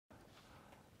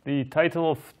The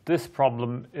title of this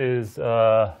problem is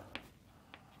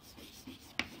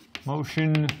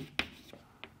Motion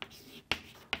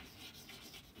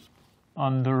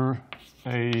under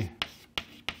a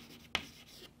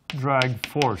drag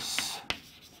force.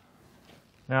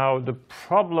 Now, the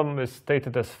problem is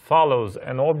stated as follows.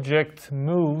 An object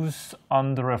moves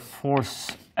under a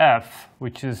force F,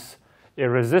 which is a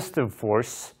resistive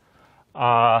force,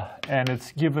 and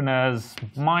it's given as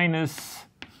minus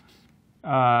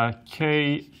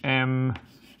km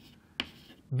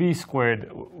v squared,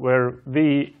 where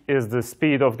v is the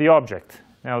speed of the object.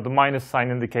 Now, the minus sign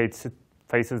indicates it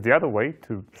faces the other way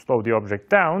to slow the object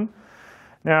down.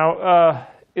 Now,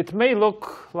 it may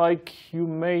look like you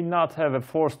may not have a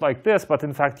force like this, but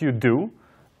in fact you do.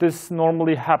 This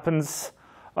normally happens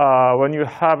when you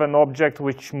have an object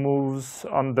which moves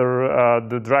under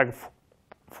the drag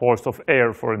force of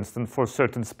air, for instance, for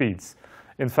certain speeds.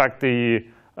 In fact, the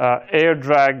air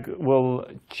drag will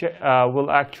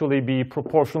actually be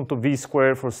proportional to v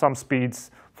squared for some speeds.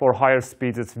 For higher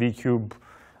speeds, it's v cubed,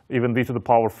 even v to the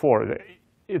power 4.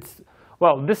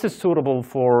 Well, this is suitable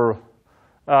for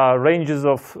ranges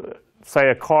of, say,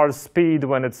 a car's speed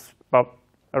when it's about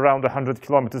around 100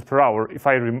 kilometers per hour, if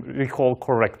I recall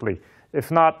correctly.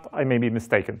 If not, I may be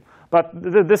mistaken. But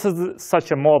this is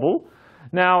such a model.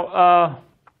 Now,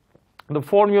 the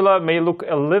formula may look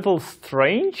a little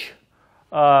strange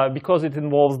because it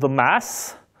involves the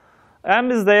mass.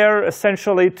 M is there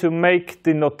essentially to make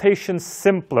the notation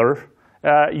simpler.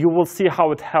 You will see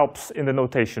how it helps in the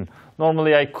notation.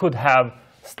 Normally, I could have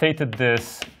stated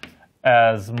this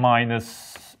as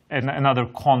minus another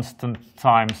constant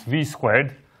times v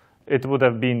squared. It would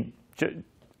have been,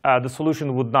 the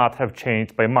solution would not have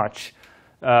changed by much.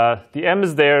 The m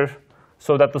is there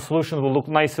so that the solution will look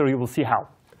nicer. You will see how.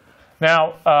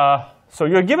 Now, so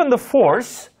you're given the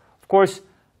force. Of course,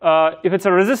 if it's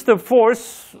a resistive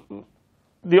force,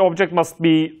 the object must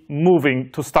be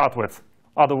moving to start with.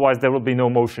 Otherwise, there will be no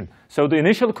motion. So the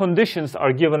initial conditions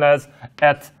are given as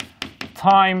at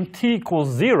time t equals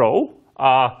 0,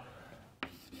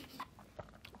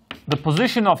 the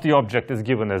position of the object is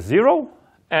given as 0,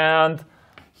 and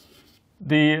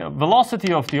the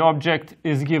velocity of the object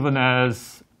is given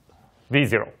as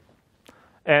v0.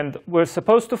 And we're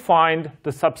supposed to find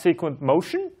the subsequent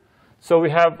motion. So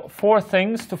we have 4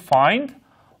 things to find.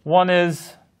 One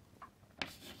is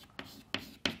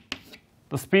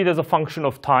the speed as a function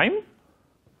of time.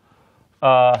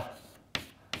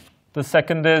 The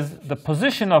second is the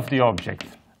position of the object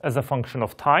as a function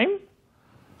of time.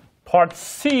 Part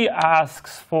C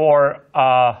asks for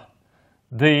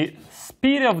the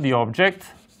speed of the object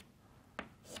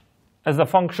as a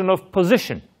function of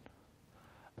position.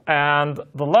 And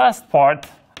the last part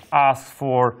asks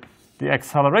for the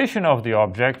acceleration of the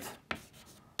object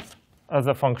as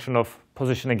a function of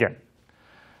position again.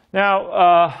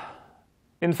 Now,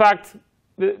 in fact,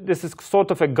 this is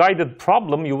sort of a guided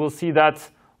problem. You will see that,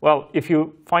 well, if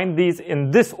you find these in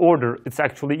this order, it's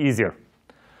actually easier.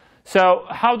 So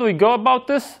how do we go about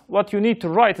this? What you need to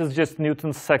write is just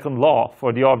Newton's second law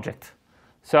for the object.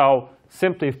 So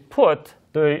simply put,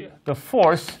 the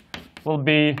force will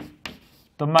be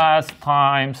the mass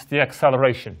times the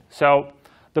acceleration. So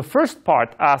the first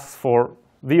part asks for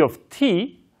v of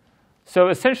t. So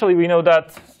essentially, we know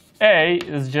that a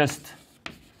is just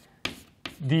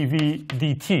dv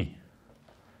dt.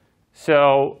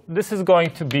 So this is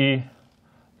going to be,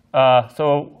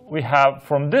 so we have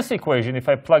from this equation, if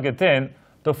I plug it in,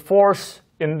 the force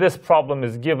in this problem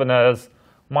is given as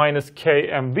minus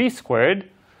kmv squared.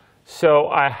 So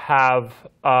I have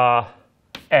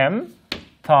m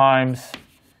times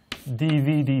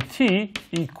dv dt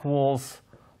equals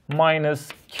minus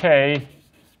k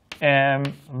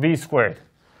mv squared.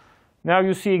 Now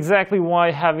you see exactly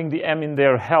why having the m in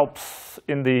there helps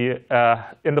in the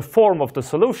form of the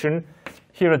solution.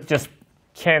 Here it just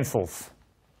cancels.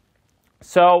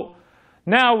 So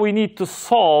now we need to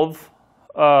solve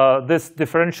this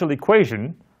differential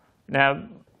equation. Now,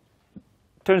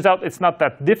 turns out it's not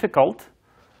that difficult.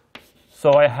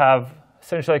 So I have,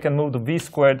 essentially I can move the v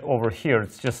squared over here.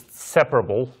 It's just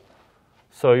separable.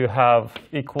 So you have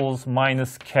equals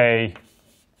minus k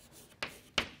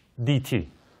dt.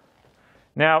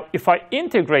 Now, if I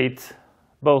integrate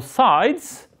both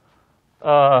sides,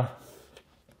 and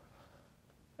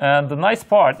the nice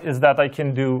part is that I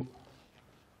can do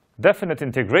definite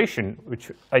integration,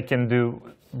 which I can do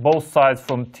both sides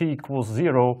from t equals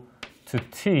 0 to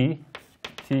t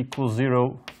equals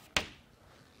 0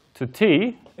 to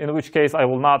t, in which case I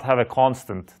will not have a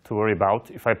constant to worry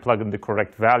about if I plug in the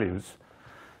correct values.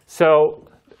 So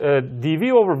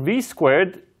dv over v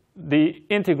squared the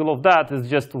integral of that is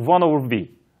just 1 over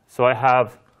v. So I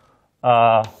have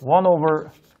 1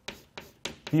 over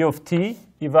v of t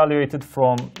evaluated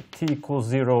from t equals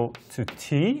 0 to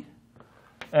t.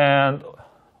 And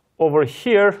over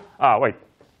here, wait,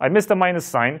 I missed the minus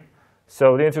sign.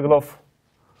 So the integral of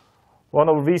 1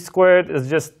 over v squared is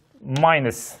just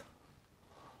minus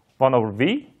 1 over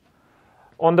v.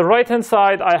 On the right-hand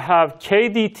side, I have k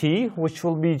dt, which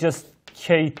will be just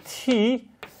kt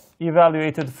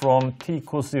evaluated from t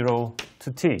equals 0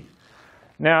 to t.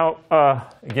 Now,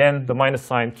 again, the minus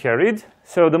sign carried.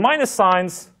 So the minus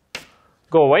signs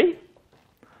go away.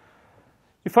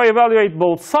 If I evaluate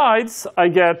both sides, I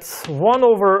get 1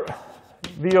 over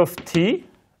v of t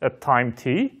at time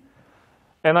t.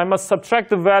 And I must subtract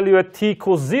the value at t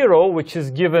equals 0, which is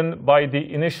given by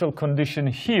the initial condition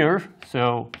here.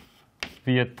 So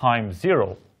v at time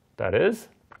 0, that is.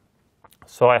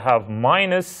 So I have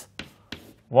minus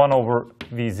 1 over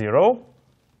v0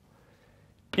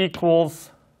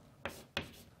 equals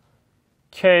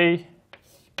kt,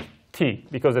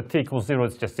 because at t equals 0,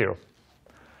 it's just 0.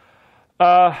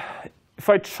 If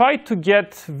I try to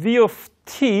get v of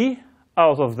t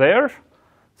out of there,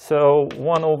 so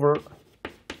 1 over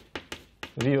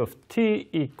v of t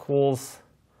equals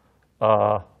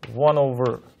 1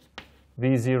 over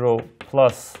v0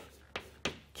 plus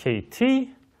kt.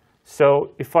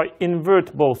 So if I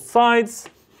invert both sides,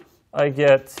 I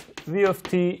get v of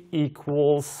t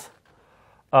equals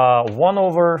 1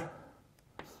 over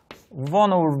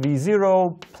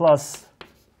v0 plus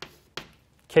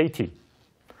kt.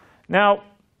 Now,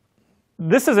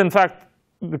 this is in fact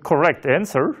the correct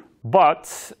answer,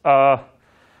 but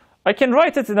I can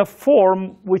write it in a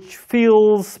form which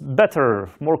feels better,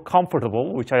 more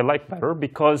comfortable, which I like better,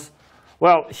 because,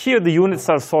 well, here the units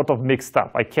are sort of mixed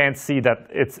up. I can't see that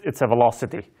it's a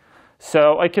velocity.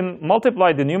 So I can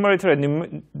multiply the numerator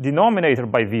and denominator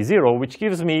by v0, which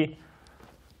gives me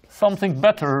something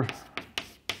better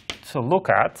to look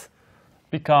at.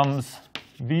 Becomes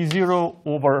v0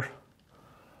 over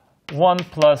 1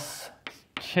 plus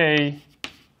k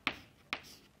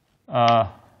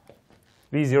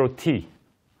v0t.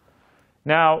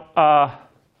 Now,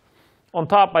 on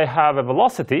top I have a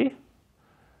velocity.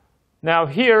 Now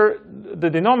here, the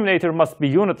denominator must be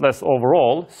unitless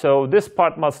overall, so this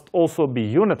part must also be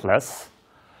unitless.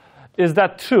 Is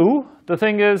that true? The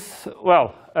thing is,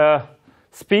 well,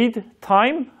 speed,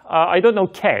 time, I don't know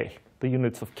k, the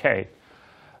units of k.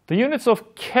 The units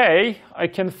of k I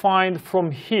can find from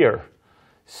here.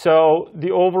 So the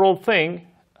overall thing,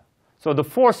 so the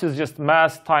force is just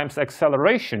mass times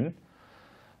acceleration.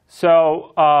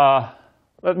 So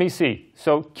let me see.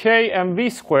 So k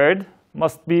mv squared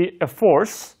must be a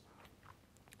force.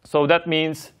 So that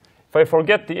means if I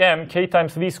forget the m, k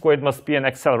times v squared must be an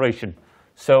acceleration.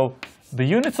 So the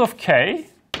units of k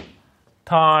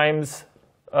times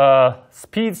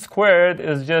speed squared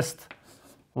is just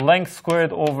length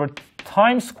squared over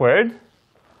time squared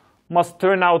must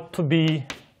turn out to be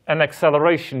an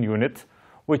acceleration unit,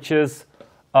 which is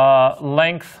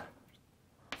length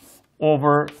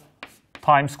over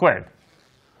time squared.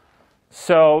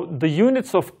 So the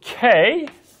units of k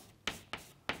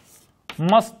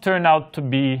must turn out to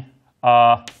be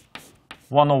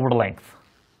 1 over length.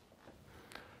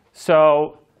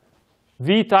 So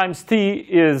v times t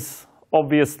is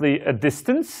obviously a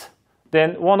distance.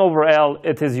 Then 1 over L,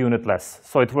 it is unitless.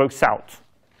 So it works out.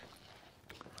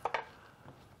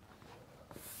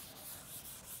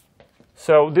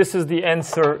 So this is the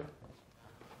answer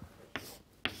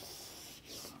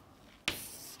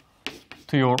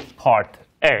to your part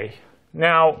A.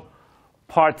 Now,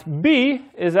 part B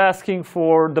is asking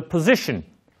for the position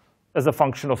as a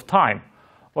function of time.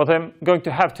 What I'm going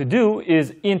to have to do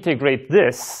is integrate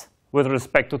this with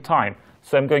respect to time.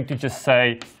 So I'm going to just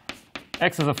say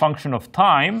x as a function of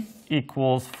time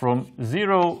equals from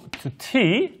 0 to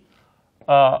t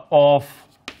of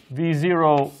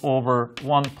v0 over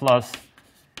 1 plus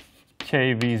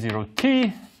k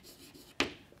v0t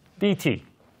dt.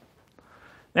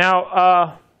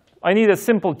 Now, I need a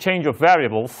simple change of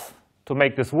variables to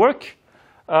make this work.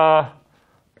 The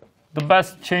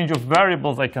best change of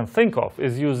variables I can think of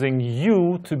is using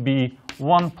u to be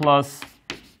 1 plus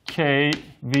k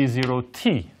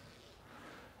v0t,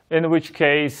 in which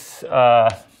case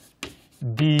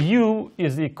du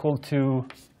is equal to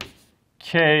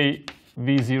k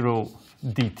v0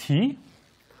 dt.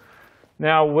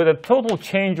 Now, with a total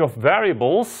change of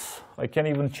variables, I can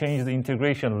even change the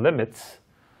integration limits.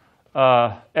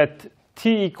 At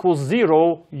t equals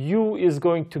 0, u is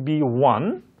going to be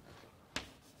 1.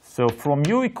 So from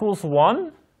u equals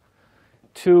 1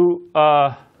 to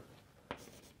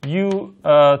u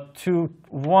to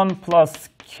 1 plus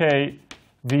k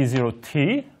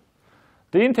v0t.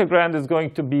 The integrand is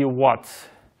going to be what?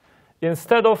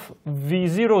 Instead of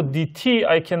v0 dt,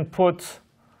 I can put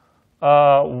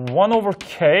 1 over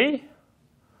k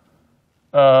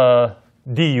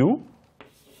du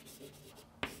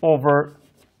over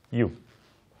u.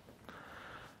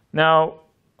 Now,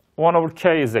 1 over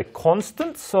k is a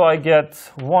constant, so I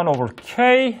get 1 over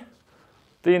k.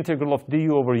 The integral of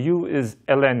du over u is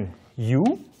ln u.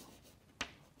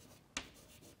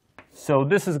 So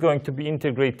this is going to be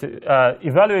integrated,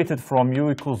 evaluated from u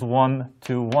equals 1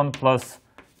 to 1 plus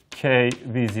k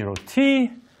v0 t.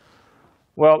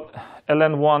 Well,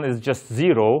 ln 1 is just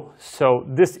 0, so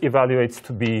this evaluates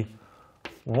to be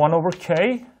 1 over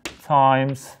k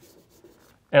times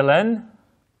ln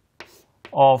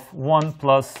of 1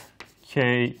 plus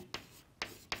k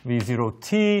v0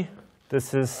 t.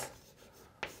 This is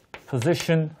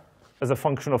position as a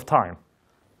function of time.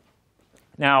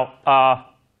 Now,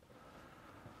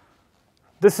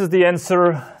 this is the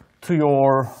answer to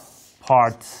your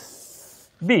part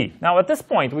B. Now, at this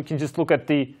point, we can just look at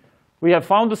we have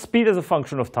found the speed as a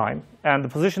function of time and the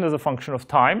position as a function of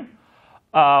time.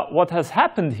 What has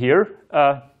happened here,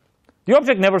 the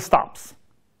object never stops.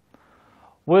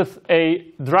 With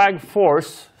a drag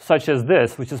force such as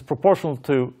this, which is proportional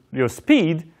to your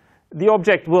speed, the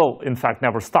object will, in fact,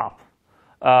 never stop.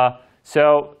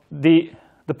 So the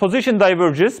position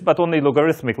diverges, but only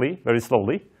logarithmically, very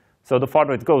slowly. So the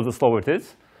farther it goes, the slower it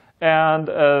is. And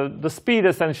the speed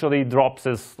essentially drops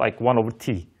as like 1 over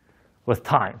t with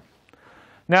time.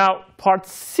 Now, part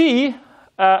C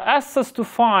asks us to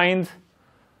find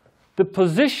the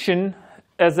position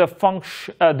as a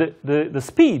function, the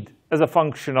speed as a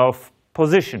function of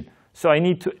position. So I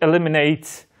need to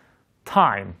eliminate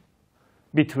time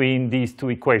between these two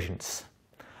equations.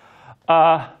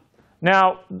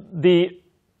 Now, the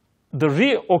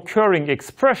reoccurring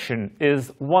expression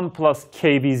is 1 plus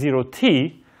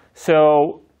kv0t.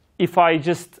 So if I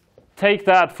just take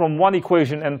that from one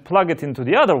equation and plug it into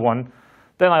the other one,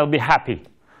 then I'll be happy.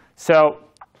 So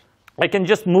I can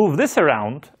just move this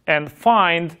around and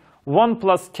find 1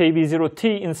 plus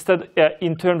kv0t instead.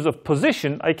 In terms of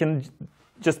position, I can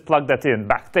just plug that in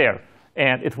back there,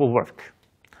 and it will work.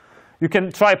 You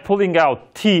can try pulling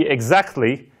out t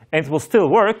exactly, and it will still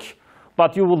work,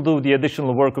 but you will do the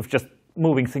additional work of just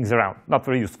moving things around. Not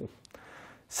very useful.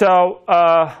 So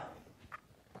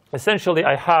essentially,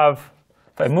 I have,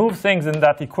 if I move things in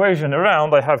that equation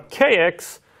around, I have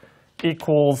kx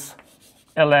equals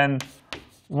ln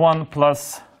 1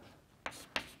 plus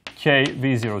k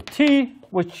v0t,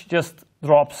 which just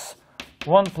drops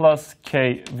 1 plus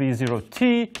k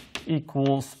v0t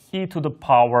equals e to the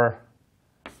power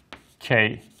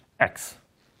kx.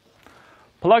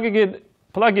 By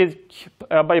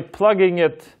plugging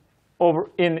it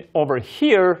over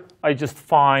here, I just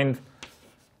find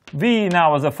v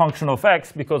now as a function of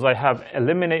x because I have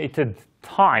eliminated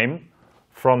time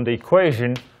from the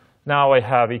equation. Now I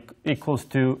have equals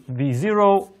to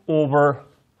v0 over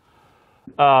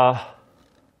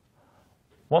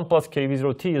 1 plus k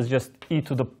v0t is just e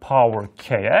to the power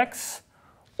kx.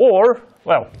 Or,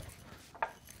 well,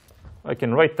 I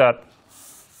can write that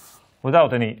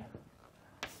without any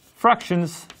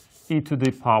fractions, e to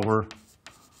the power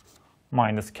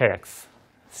minus kx.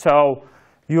 So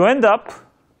you end up,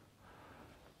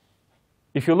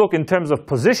 if you look in terms of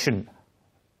position,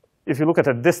 if you look at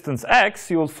a distance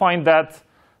x, you will find that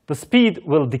the speed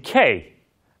will decay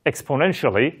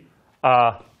exponentially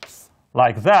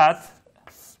like that.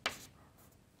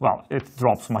 Well, it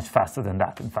drops much faster than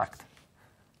that, in fact.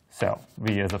 So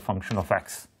v as a function of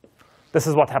x. This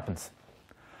is what happens.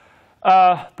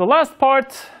 The last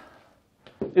part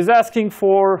is asking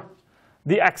for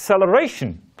the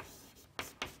acceleration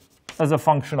as a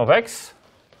function of x.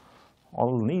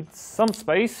 I'll need some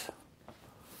space.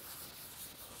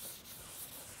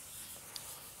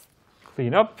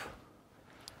 Clean up.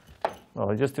 Well,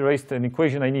 I just erased an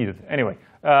equation I needed. Anyway,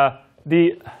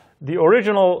 the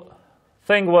original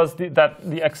thing was that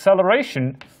the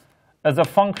acceleration as a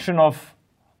function of,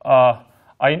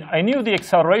 I knew the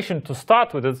acceleration to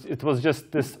start with. It was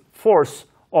just this force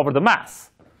over the mass.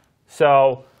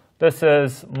 So this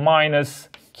is minus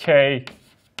k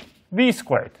v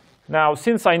squared. Now,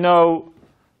 since I know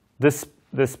the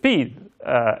speed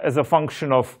as a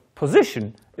function of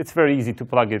position, it's very easy to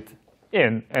plug it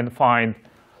in and find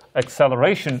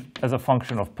acceleration as a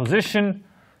function of position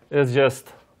is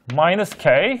just minus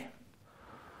k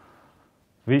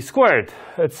v squared.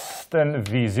 It's then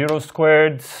v0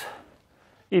 squared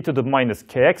e to the minus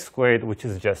kx squared, which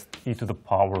is just e to the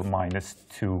power minus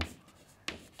 2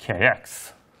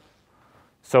 kx.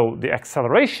 So the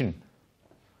acceleration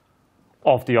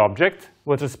of the object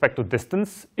with respect to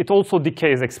distance, it also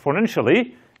decays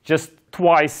exponentially, just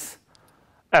twice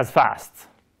as fast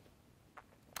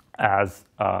as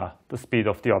the speed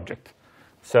of the object.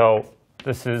 So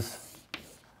this is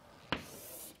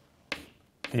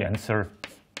the answer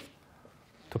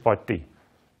to part D.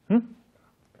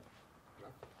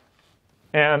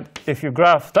 And if you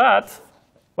graph that,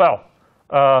 well,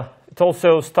 it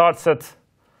also starts at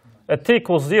t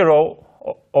equals 0,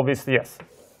 obviously, yes.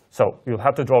 So you'll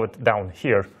have to draw it down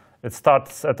here. It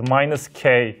starts at minus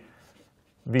k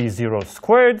v0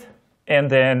 squared, and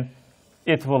then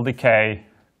it will decay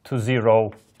to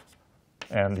 0,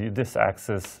 and this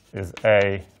axis is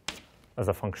a as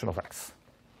a function of x.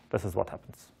 This is what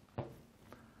happens.